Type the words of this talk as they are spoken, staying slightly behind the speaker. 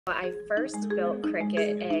I first built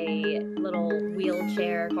Cricket a little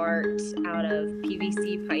wheelchair cart out of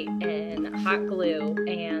PVC pipe and hot glue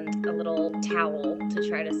and a little towel to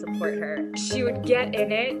try to support her. She would get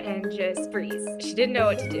in it and just freeze. She didn't know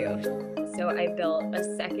what to do. So I built a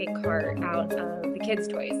second cart out of the kids'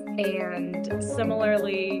 toys and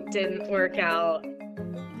similarly didn't work out.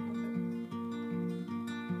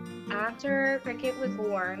 After Cricket was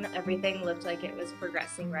born, everything looked like it was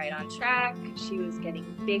progressing right on track. She was getting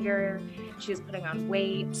bigger. She was putting on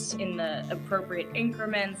weight in the appropriate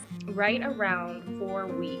increments. Right around 4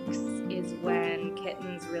 weeks is when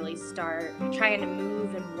kittens really start trying to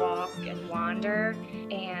move and walk and wander.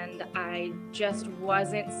 And I just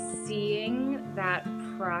wasn't seeing that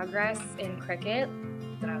progress in Cricket.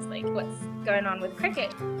 And I was like, what's going on with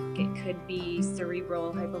Cricket? It could be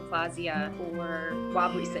cerebral hypoplasia or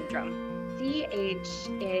Wobbly syndrome. CH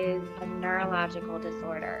is a neurological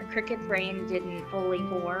disorder. Cricket's brain didn't fully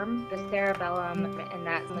form. The cerebellum, and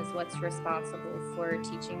that is what's responsible for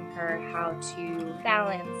teaching her how to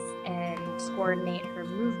balance and coordinate her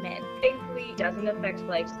movement. Thankfully, it doesn't affect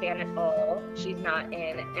lifespan at all. She's not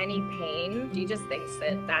in any pain. She just thinks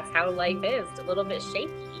that that's how life is, a little bit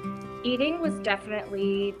shaky. Eating was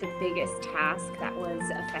definitely the biggest task that was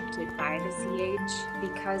affected by the CH.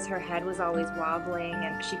 Because her head was always wobbling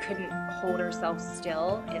and she couldn't hold herself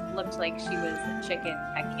still, it looked like she was a chicken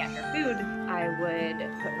pecking at her food. I would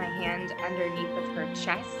put my hand underneath of her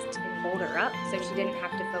chest and hold her up so she didn't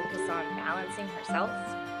have to focus on balancing herself.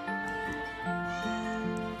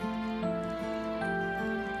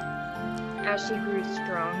 As she grew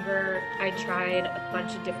stronger, I tried a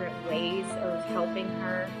bunch of different ways of helping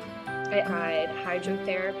her. I tried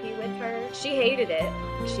hydrotherapy with her. She hated it.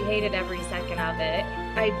 She hated every second of it.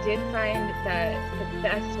 I did find that the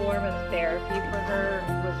best form of therapy for her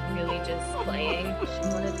was really just playing. She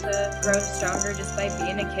wanted to grow stronger just by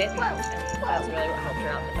being a kitten, and that's really what helped her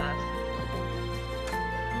out the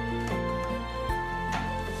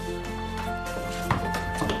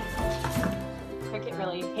best. Cricket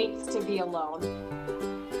really hates to be alone.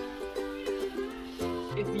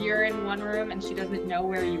 If you're in one room and she doesn't know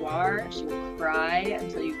where you are, she will cry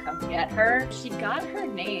until you come get her. She got her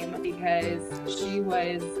name because she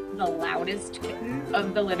was the loudest kitten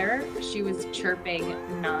of the litter. She was chirping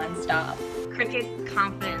nonstop. Cricket's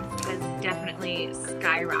confidence has definitely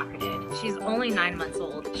skyrocketed. She's only 9 months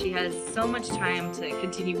old. She has so much time to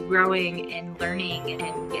continue growing and learning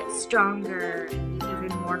and get stronger and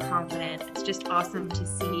even more confident. It's just awesome to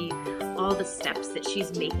see all the steps that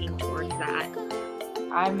she's making towards that.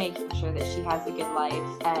 I'm making sure that she has a good life,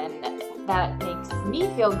 and that makes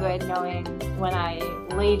me feel good knowing when I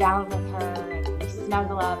lay down with her and we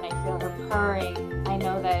snuggle up and I feel her purring, I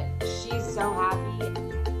know that she's so happy.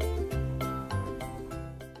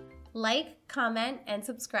 Like, comment, and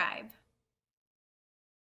subscribe.